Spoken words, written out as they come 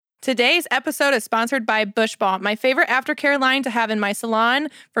Today's episode is sponsored by Bush Balm, my favorite aftercare line to have in my salon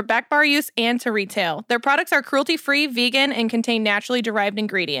for back bar use and to retail. Their products are cruelty-free, vegan, and contain naturally derived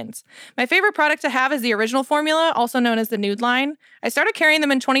ingredients. My favorite product to have is the original formula, also known as the Nude line. I started carrying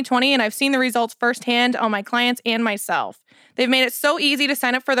them in 2020, and I've seen the results firsthand on my clients and myself. They've made it so easy to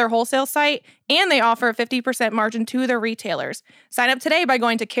sign up for their wholesale site, and they offer a 50% margin to their retailers. Sign up today by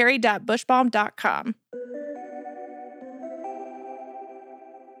going to carry.bushbalm.com.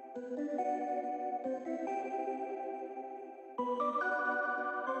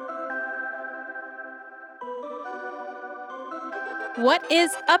 What is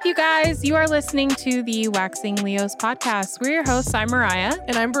up, you guys? You are listening to the Waxing Leos podcast. We're your hosts. I'm Mariah.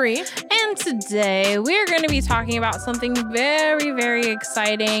 And I'm Bree. And today we're going to be talking about something very, very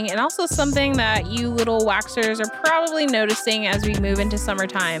exciting and also something that you little waxers are probably noticing as we move into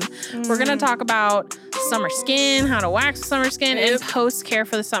summertime. We're going to talk about summer skin, how to wax summer skin, and post-care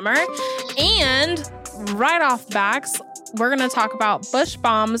for the summer. And right off backs, we're going to talk about Bush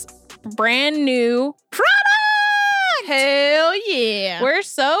Balm's brand new product. Hell yeah. We're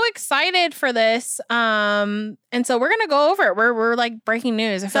so excited for this. And so we're going to go over it. We're like breaking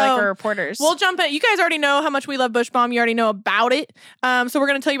news. I feel like we're reporters. We'll jump in. You guys already know how much we love Bush Balm. You already know about it. So we're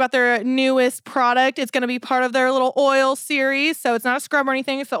going to tell you about their newest product. It's going to be part of their little oil series. So it's not a scrub or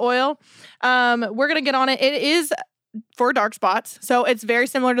anything. It's the oil. We're going to get on it. It is for dark spots. So it's very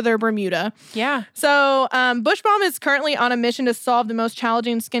similar to their Bermuda. Yeah. So Bush Balm is currently on a mission to solve the most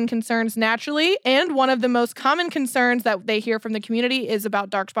challenging skin concerns naturally. And one of the most common concerns that they hear from the community is about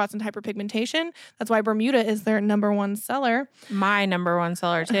dark spots and hyperpigmentation. That's why Bermuda is their number one seller. My number one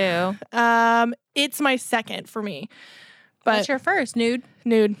seller too. It's my second for me. But what's your first? Nude?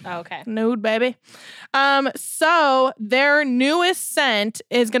 Nude. Oh, okay. Nude, baby. So their newest scent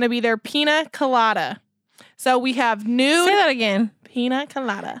is going to be their Pina Colada. So we have nude. Say that again. Pina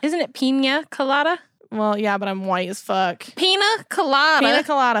Colada. Isn't it Pina Colada? Well, yeah, but I'm white as fuck. Pina Colada. Pina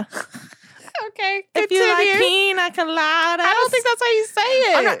Colada. Okay. If you like pina coladas. I don't think that's how you say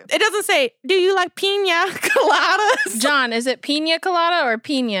it. It doesn't say, do you like pina coladas? John, is it Pina Colada or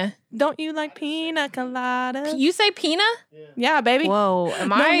Pina? Don't you like pina coladas? You say Pina? Yeah, baby. Whoa.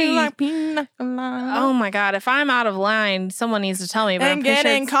 Don't you like pina coladas? Oh my God. If I'm out of line, someone needs to tell me. But and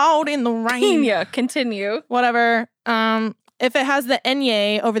getting caught in the rain. Pina. Continue. Whatever. If it has the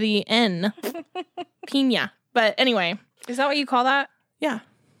N over the N. Pina. But anyway. Is that what you call that? Yeah.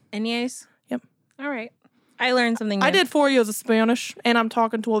 Enyes? Yep. All right. I learned something new. I did 4 years of Spanish, and I'm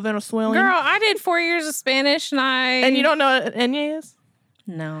talking to a Venezuelan. Girl, I did 4 years of Spanish, and you don't know what N is?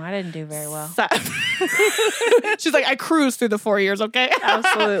 No, I didn't do very well. She's like, I cruised through the 4 years, okay?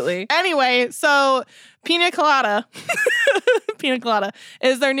 Absolutely. Anyway, so Pina Colada. Pina Colada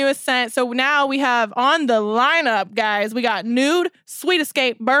is their newest scent. So now we have on the lineup, guys, we got Nude, Sweet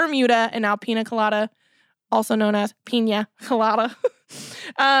Escape, Bermuda, and now Pina Colada, also known as Pina Colada.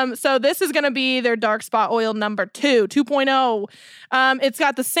 So this is going to be their dark spot oil number 2.0. It's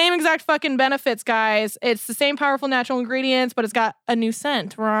got the same exact fucking benefits, guys. It's the same powerful natural ingredients, but it's got a new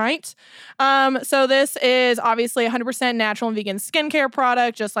scent, right? So this is obviously 100% natural and vegan skincare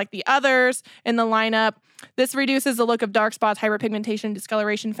product, just like the others in the lineup. This reduces the look of dark spots, hyperpigmentation,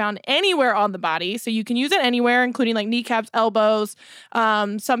 discoloration found anywhere on the body. So you can use it anywhere, including like kneecaps, elbows.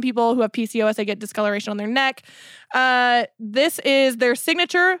 Some people who have PCOS, they get discoloration on their neck. This is their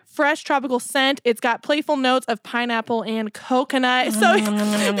signature fresh tropical scent. It's got playful notes of pineapple and coconut. So you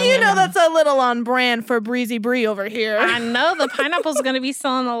know that's a little on brand for Breezy Bree over here. I know the pineapple's going to be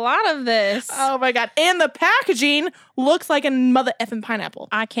selling a lot of this. Oh my God. And the packaging looks like a mother effing pineapple.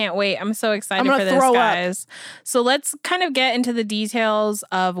 I can't wait. I'm so excited for this, guys. So let's kind of get into the details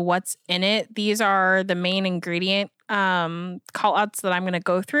of what's in it. These are the main ingredient call outs that I'm going to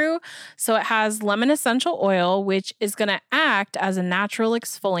go through. So it has lemon essential oil, which is going to act as a natural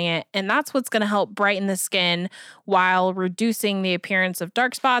exfoliant. And that's what's going to help brighten the skin while reducing the appearance of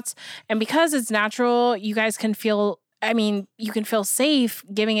dark spots. And because it's natural, you guys can feel you can feel safe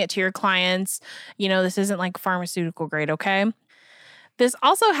giving it to your clients. You know, this isn't like pharmaceutical grade, okay? This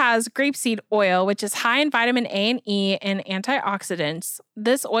also has grapeseed oil, which is high in vitamin A and E and antioxidants.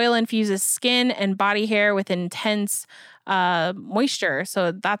 This oil infuses skin and body hair with intense moisture.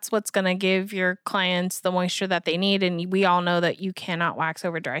 So that's what's going to give your clients the moisture that they need. And we all know that you cannot wax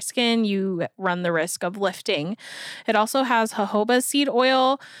over dry skin. You run the risk of lifting. It also has jojoba seed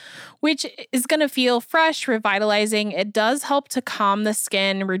oil, which is going to feel fresh, revitalizing. It does help to calm the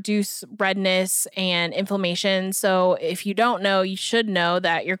skin, reduce redness and inflammation. So if you don't know, you should know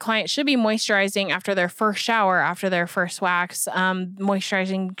that your client should be moisturizing after their first shower, after their first wax.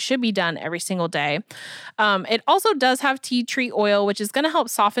 Moisturizing should be done every single day. It also does have have tea tree oil, which is going to help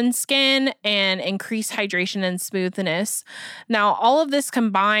soften skin and increase hydration and smoothness. Now, all of this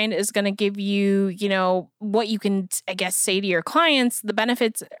combined is going to give you, you know, what you can, I guess, say to your clients. The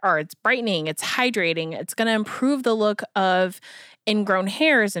benefits are it's brightening, it's hydrating, it's going to improve the look of ingrown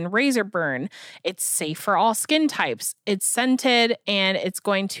hairs and razor burn. It's safe for all skin types. It's scented, and it's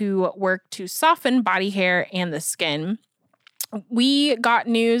going to work to soften body hair and the skin. We got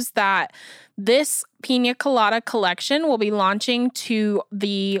news that this Pina Colada collection will be launching to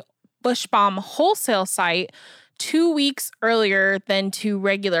the Bush Balm wholesale site 2 weeks earlier than to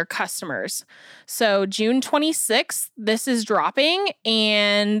regular customers. So June 26th, this is dropping,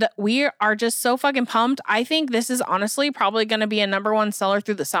 and we are just so fucking pumped. I think this is honestly probably going to be a #1 seller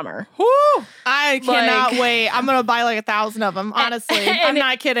through the summer. Woo! I cannot wait. I'm going to buy like 1,000 of them, honestly. I'm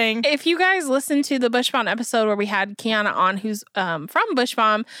not kidding. If you guys listened to the Bush Balm episode where we had Kiana on, who's from Bush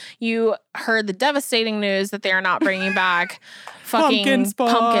Balm, you heard the devastating news that they are not bringing back fucking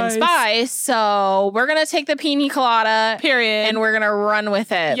pumpkin spice. So we're going to take the Pina Colada, period, and we're going to run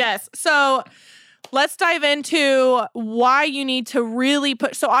with it. Yes. So let's dive into why you need to really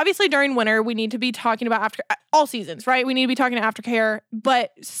put. So obviously during winter, we need to be talking about all seasons, right? We need to be talking aftercare,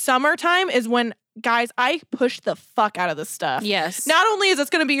 but summertime is when, guys, I push the fuck out of this stuff. Yes. Not only is this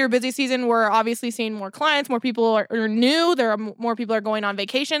going to be your busy season, we're obviously seeing more clients, more people are new. There are more people are going on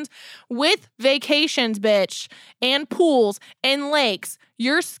vacations. With vacations, bitch, and pools and lakes,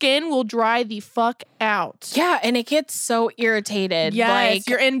 your skin will dry the fuck out. Yeah, and it gets so irritated. Yes,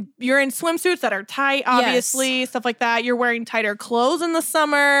 you're in swimsuits that are tight, obviously, stuff like that. You're wearing tighter clothes in the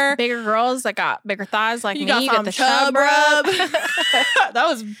summer. Bigger girls that got bigger thighs like you me, got the chub rub. That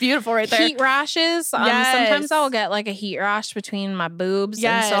was beautiful right there. Heat rashes. Sometimes I'll get like a heat rash between my boobs,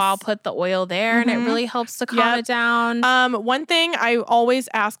 and so I'll put the oil there, and it really helps to calm it down. One thing I always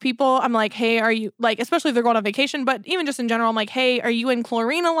ask people, I'm like, hey, are you, like, especially if they're going on vacation, but even just in general, I'm like, hey, are you in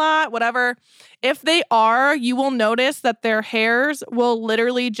chlorine a lot, whatever. If they are, you will notice that their hairs will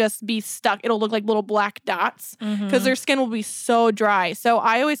literally just be stuck. It'll look like little black dots because their skin will be so dry. So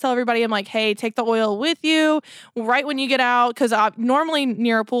I always tell everybody, I'm like, hey, take the oil with you right when you get out, because normally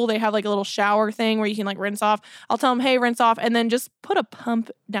near a pool, they have like a little shower thing where you can like rinse off. I'll tell them, hey, rinse off, and then just put a pump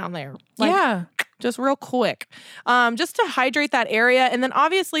down there. Like, just real quick, just to hydrate that area. And then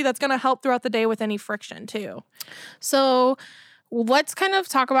obviously that's going to help throughout the day with any friction too. So let's kind of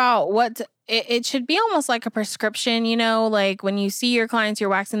talk about what it should be, almost like a prescription, you know, like when you see your clients, you're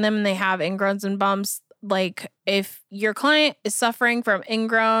waxing them and they have ingrowns and bumps. Like if your client is suffering from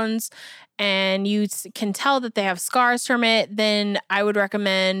ingrowns and you can tell that they have scars from it, then I would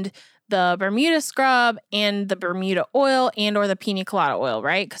recommend the Bermuda scrub and the Bermuda oil and or the Pina Colada oil,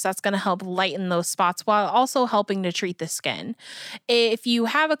 right? Because that's going to help lighten those spots while also helping to treat the skin. If you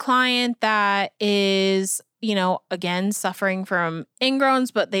have a client that is, you know, again, suffering from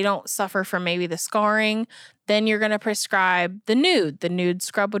ingrowns, but they don't suffer from maybe the scarring, then you're going to prescribe the nude. The nude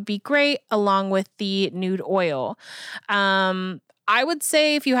scrub would be great along with the nude oil. I would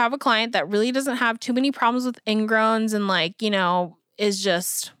say if you have a client that really doesn't have too many problems with ingrowns and like, you know, is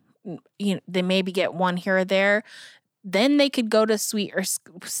just, you know, they maybe get one here or there, then they could go to Sweet or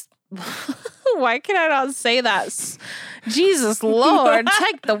why can I not say that? Jesus Lord,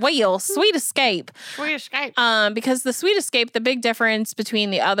 take the wheel. Sweet Escape. Sweet Escape. Because the Sweet Escape, the big difference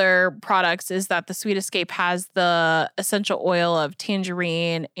between the other products is that the Sweet Escape has the essential oil of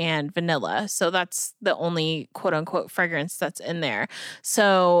tangerine and vanilla. So that's the only quote unquote fragrance that's in there.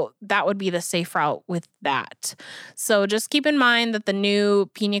 So that would be the safe route with that. So just keep in mind that the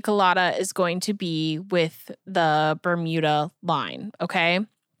new Pina Colada is going to be with the Bermuda line. Okay.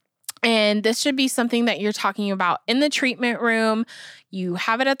 And this should be something that you're talking about in the treatment room. You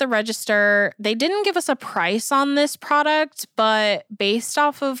have it at the register. They didn't give us a price on this product, but based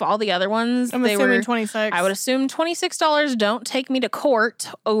off of all the other ones, I'm assuming $26. I would assume $26. Don't take me to court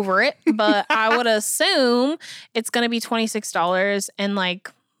over it, but I would assume it's going to be $26. And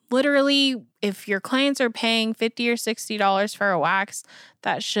like literally, if your clients are paying $50 or $60 for a wax,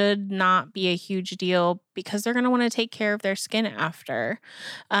 that should not be a huge deal because they're going to want to take care of their skin after.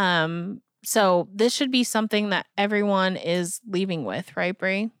 So this should be something that everyone is leaving with, right,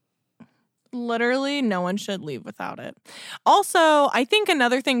 Brie? Literally, no one should leave without it. Also, I think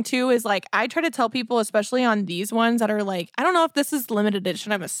another thing too is like I try to tell people, especially on these ones that are like, I don't know if this is limited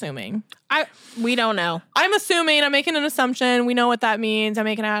edition. I'm assuming. We don't know. I'm assuming. I'm making an assumption. We know what that means. I'm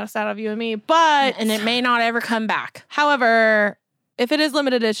making an ass out of you and me, but and it may not ever come back. However, if it is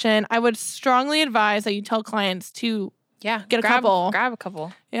limited edition, I would strongly advise that you tell clients to get a couple. Grab a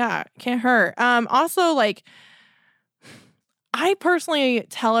couple. Yeah, can't hurt. Also, like, I personally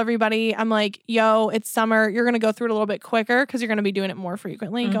tell everybody, I'm like, yo, it's summer. You're going to go through it a little bit quicker because you're going to be doing it more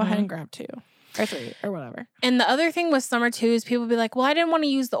frequently. Go ahead and grab 2 or 3 or whatever. And the other thing with summer too is people be like, well, I didn't want to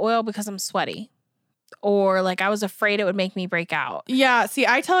use the oil because I'm sweaty. Or like I was afraid it would make me break out. Yeah. See,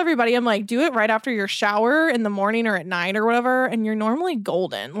 I tell everybody, I'm like, do it right after your shower in the morning or at night or whatever. And you're normally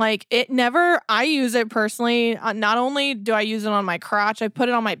golden. Like I use it personally. Not only do I use it on my crotch, I put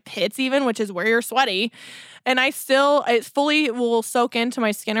it on my pits even, which is where you're sweaty. And it fully will soak into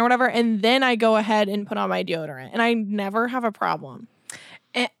my skin or whatever. And then I go ahead and put on my deodorant. And I never have a problem.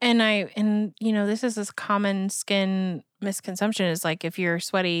 And you know, this is this common skin misconception is like if you're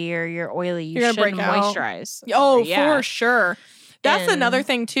sweaty or you're oily, you shouldn't moisturize. Oh, for sure. That's another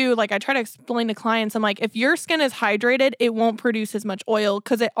thing too. Like I try to explain to clients, I'm like, if your skin is hydrated, it won't produce as much oil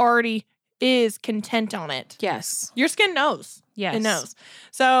because it already is content on it. Yes. Your skin knows. Yes. It knows.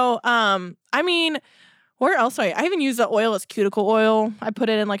 So, I mean, where else do I even use the oil as cuticle oil. I put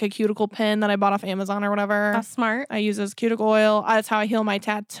it in like a cuticle pen that I bought off Amazon or whatever. That's smart. I use it as cuticle oil. That's how I heal my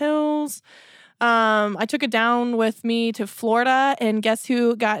tattoos. I took it down with me to Florida, and guess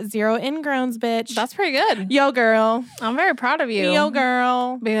who got 0 ingrowns, bitch? That's pretty good. Yo, girl. I'm very proud of you. Yo,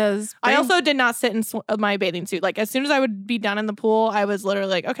 girl. Because I also did not sit in my bathing suit. Like, as soon as I would be done in the pool, I was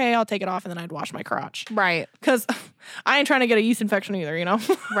literally like, okay, I'll take it off, and then I'd wash my crotch. Right. Because I ain't trying to get a yeast infection either, you know?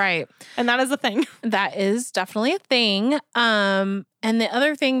 Right. And that is a thing. That is definitely a thing. And the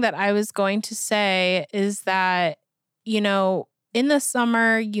other thing that I was going to say is that, you know, in the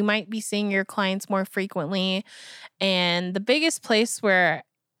summer, you might be seeing your clients more frequently. And the biggest place where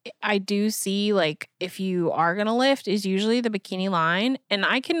I do see, like, if you are going to lift is usually the bikini line. And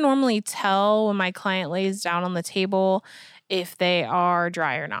I can normally tell when my client lays down on the table if they are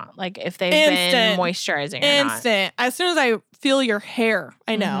dry or not. Like, if they've been moisturizing or not. As soon as I feel your hair,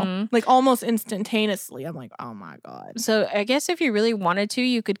 I know. Like, almost instantaneously. I'm like, oh, my God. So, I guess if you really wanted to,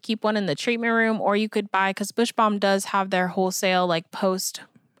 you could keep one in the treatment room, or you could buy, because Bush Balm does have their wholesale, like, post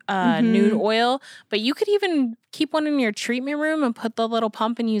nude oil. But you could even keep one in your treatment room and put the little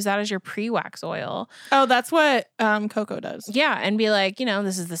pump and use that as your pre-wax oil. Oh, that's what Coco does. Yeah, and be like, you know,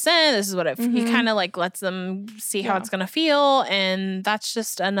 this is the scent. This is what it he kind of like lets them see how it's going to feel. And that's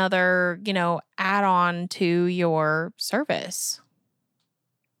just another, you know, add-on to your service.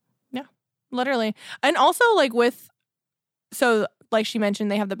 Yeah, literally. And also like so like she mentioned,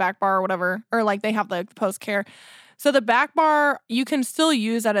 they have the back bar or whatever, or like they have the post-care. So the back bar, you can still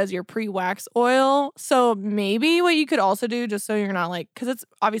use that as your pre-wax oil. So maybe what you could also do, just so you're not like, because it's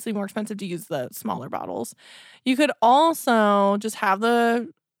obviously more expensive to use the smaller bottles, you could also just have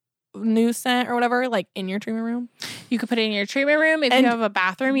the new scent or whatever, like in your treatment room. You could put it in your treatment room. If you have a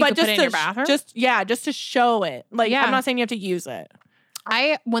bathroom, you could put it in your bathroom. Just to show it. Like, I'm not saying you have to use it.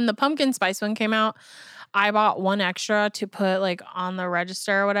 When the pumpkin spice one came out, I bought one extra to put like on the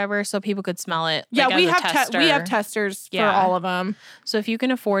register or whatever so people could smell it. Yeah, like, we have testers for all of them. So if you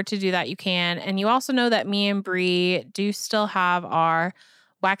can afford to do that, you can. And you also know that me and Brie do still have our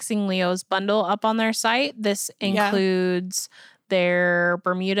Waxing Leos bundle up on their site. This includes their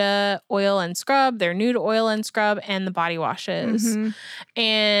Bermuda oil and scrub, their nude oil and scrub, and the body washes.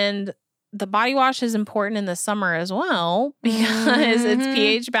 And the body wash is important in the summer as well because it's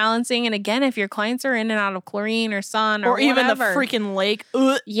pH balancing. And again, if your clients are in and out of chlorine or sun or even whatever, the freaking lake.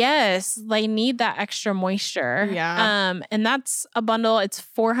 Yes, they need that extra moisture. Yeah. And that's a bundle. It's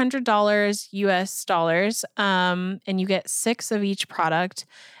 $400 US dollars. And you get 6 of each product.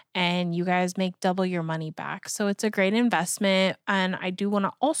 And you guys make double your money back. So it's a great investment. And I do want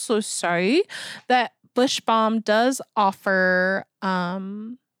to also say that Bush Balm does offer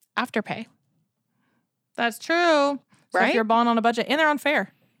Afterpay. That's true. So right? If you're balling on a budget. And they're on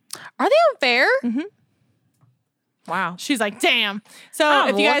Fair. Are they on Fair? Mm-hmm. Wow. She's like, damn. So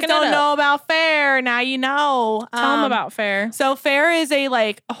if you guys don't know about Fair, now you know. Tell them about Fair. So Fair is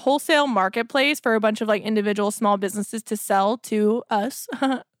a wholesale marketplace for a bunch of like individual small businesses to sell to us.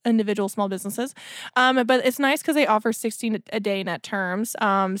 Individual small businesses. But it's nice because they offer 16 a day net terms.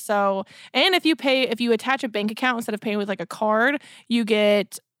 And if you attach a bank account instead of paying with like a card, you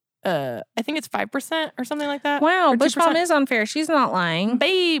get I think it's 5% or something like that. Wow, Bush Balm is on Fair. She's not lying.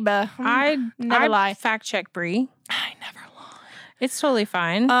 Babe. I never lie. Fact check Brie. I never lie. It's totally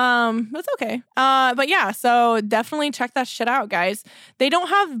fine. That's okay. But yeah, so definitely check that shit out, guys. They don't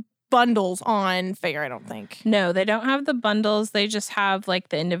have bundles on Fair, I don't think. No, they don't have the bundles. They just have like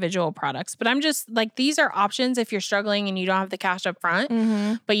the individual products. But I'm just like, these are options if you're struggling and you don't have the cash up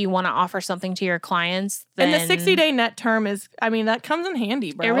front, but you want to offer something to your clients. Then and the 60-day net term is, I mean, that comes in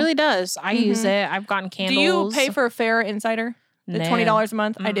handy, bro. It really does. I use it. I've gotten candles. Do you pay for a Fair Insider? The $20 a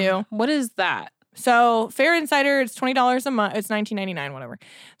month? I do. What is that? So Fair Insider, it's $20 a month. It's $19.99, whatever.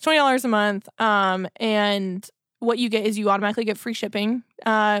 It's $20 a month. And what you get is you automatically get free shipping.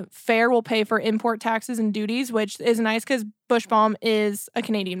 Fair will pay for import taxes and duties, which is nice because Bush Balm is a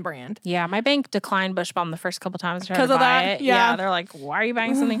Canadian brand. Yeah, my bank declined Bush Balm the first couple times I tried to buy it. Yeah, they're like, why are you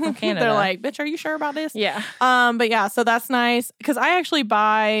buying something from Canada? They're like, bitch, are you sure about this? Yeah. But yeah, so that's nice because I actually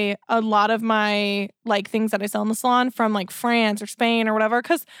buy a lot of my like things that I sell in the salon from like France or Spain or whatever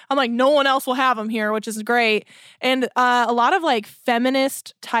because I'm like, no one else will have them here, which is great. And a lot of like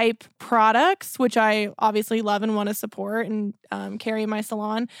feminist type products, which I obviously love and want to support and carry in my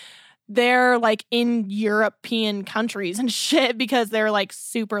salon. They're like in European countries and shit because they're like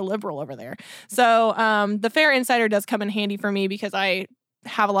super liberal over there. So the Fair Insider does come in handy for me because I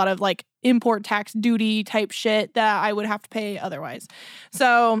have a lot of like import tax duty type shit that I would have to pay otherwise.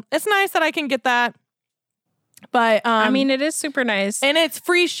 So it's nice that I can get that. But I mean, it is super nice. And it's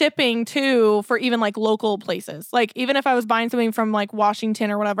free shipping too for even like local places. Like even if I was buying something from like Washington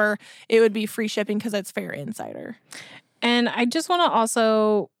or whatever, it would be free shipping because it's Fair Insider. And I just want to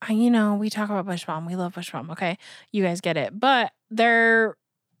also, we talk about Bush Balm. We love Bush Balm. Okay. You guys get it. But they're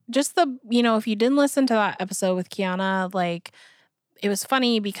just if you didn't listen to that episode with Kiana, like it was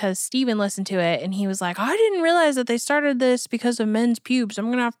funny because Steven listened to it and he was like, I didn't realize that they started this because of men's pubes. I'm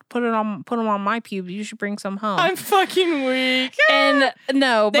going to have to put them on my pubes. You should bring some home. I'm fucking weak. And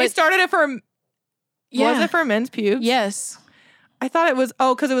no, they started it for, was it for men's pubes? Yes. I thought it was,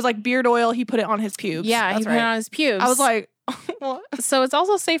 because it was like beard oil. He put it on his pubes. Yeah, he put it on his pubes. I was like, what? So it's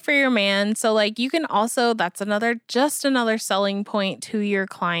also safe for your man. So like you can also, that's another selling point to your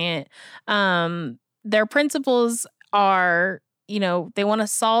client. Their principles are, they want to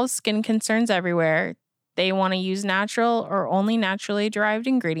solve skin concerns everywhere. They want to use natural or only naturally derived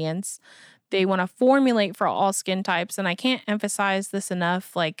ingredients. They want to formulate for all skin types. And I can't emphasize this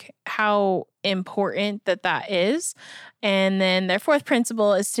enough, like how important that is. And then their fourth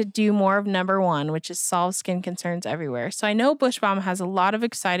principle is to do more of number one, which is solve skin concerns everywhere. So I know Bush Balm has a lot of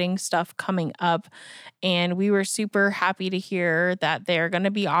exciting stuff coming up. And we were super happy to hear that they're going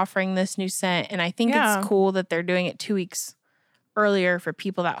to be offering this new scent. And I think it's cool that they're doing it 2 weeks earlier for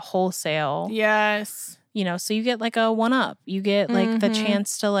people that wholesale. Yes. So you get like a 1-up. You get like the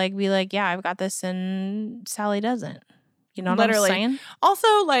chance to like be like, yeah, I've got this and Sally doesn't. You know what I'm saying? Also,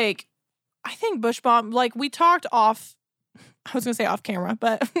 like, I think Bush Balm, like we talked off, I was going to say off camera,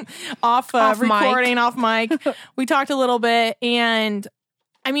 but off recording, off mic. We talked a little bit and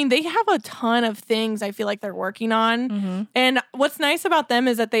I mean, they have a ton of things I feel like they're working on. Mm-hmm. And what's nice about them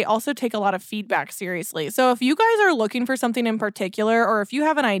is that they also take a lot of feedback seriously. So if you guys are looking for something in particular, or if you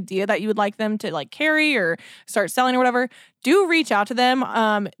have an idea that you would like them to like carry or start selling or whatever, do reach out to them.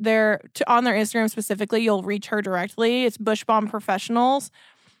 They're on their Instagram specifically. You'll reach her directly. It's Bush Balm Professionals.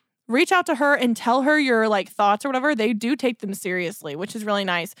 Reach out to her and tell her your like thoughts or whatever. They do take them seriously, which is really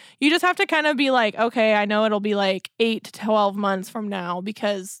nice. You just have to kind of be like, okay, I know it'll be like 8 to 12 months from now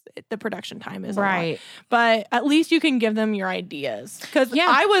because the production time is right. But at least you can give them your ideas. Because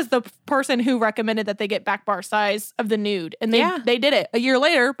I was the person who recommended that they get back bar size of the nude. And they did it a year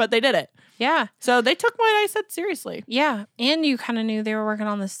later, but they did it. Yeah. So they took what I said seriously. Yeah. And you kind of knew they were working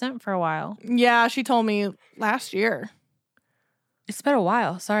on the scent for a while. Yeah. She told me last year. It's been a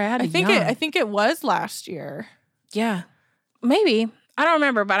while. Sorry, I think it was last year. Yeah, maybe. I don't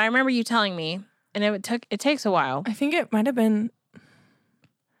remember, but I remember you telling me, and it takes a while. I think it might have been.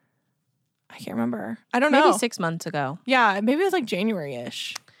 I can't remember. I don't know. Maybe 6 months ago. Yeah, maybe it was like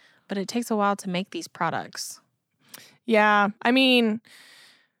January-ish. But it takes a while to make these products. Yeah, I mean,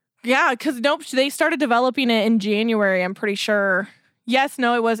 yeah, because they started developing it in January. I'm pretty sure. Yes,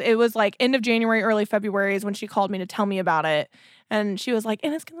 no, it was like end of January, early February is when she called me to tell me about it. And she was like,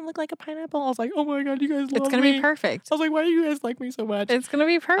 and it's going to look like a pineapple. I was like, oh my God, you guys love me. It's going to be perfect. I was like, why do you guys like me so much? It's going to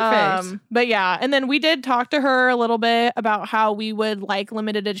be perfect. But yeah, and then we did talk to her a little bit about how we would like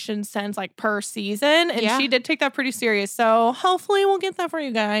limited edition scents like per season. And she did take that pretty serious. So hopefully we'll get that for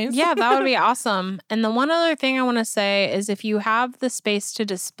you guys. Yeah, that would be awesome. And the one other thing I want to say is if you have the space to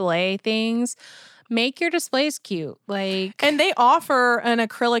display things, make your displays cute. And they offer an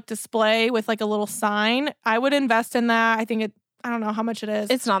acrylic display with like a little sign. I would invest in that. I don't know how much it is.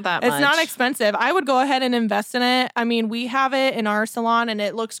 It's not that much. It's not expensive. I would go ahead and invest in it. I mean, we have it in our salon and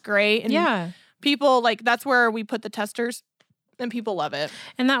it looks great. And people that's where we put the testers and people love it.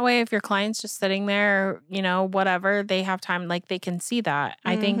 And that way, if your client's just sitting there, whatever, they have time, they can see that.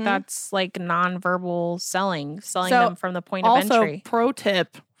 I think that's like nonverbal selling them from the point of entry. Also, pro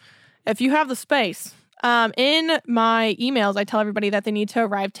tip, if you have the space, in my emails, I tell everybody that they need to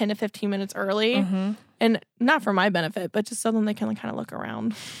arrive 10 to 15 minutes early. Mm-hmm. And not for my benefit, but just so then they can kind of look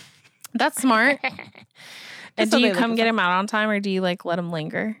around. That's smart. And do you come get them out on time, or do you like let them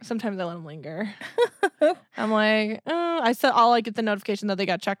linger? Sometimes I let them linger. I'm like, I'll like get the notification that they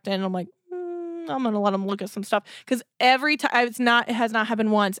got checked in. I'm like, I'm gonna let them look at some stuff, because every time it has not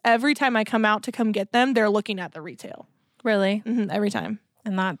happened once. Every time I come out to come get them, they're looking at the retail. Really? Every time.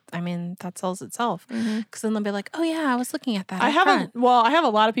 And that sells itself, because then they'll be like, oh yeah, I was looking at that. I have a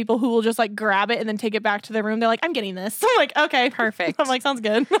lot of people who will just like grab it and then take it back to their room. They're like, I'm getting this. I'm like, okay, perfect. I'm like, sounds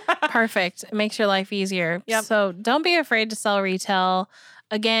good. Perfect. It makes your life easier. Yep. So don't be afraid to sell retail.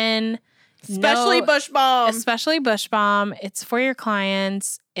 Again, especially Bush Balm. Especially Bush Balm. It's for your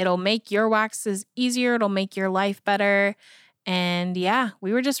clients. It'll make your waxes easier. It'll make your life better. And yeah,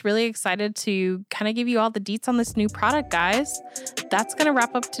 we were just really excited to kind of give you all the deets on this new product, guys. That's going to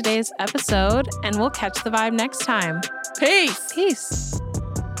wrap up today's episode, and we'll catch the vibe next time. Peace. Peace.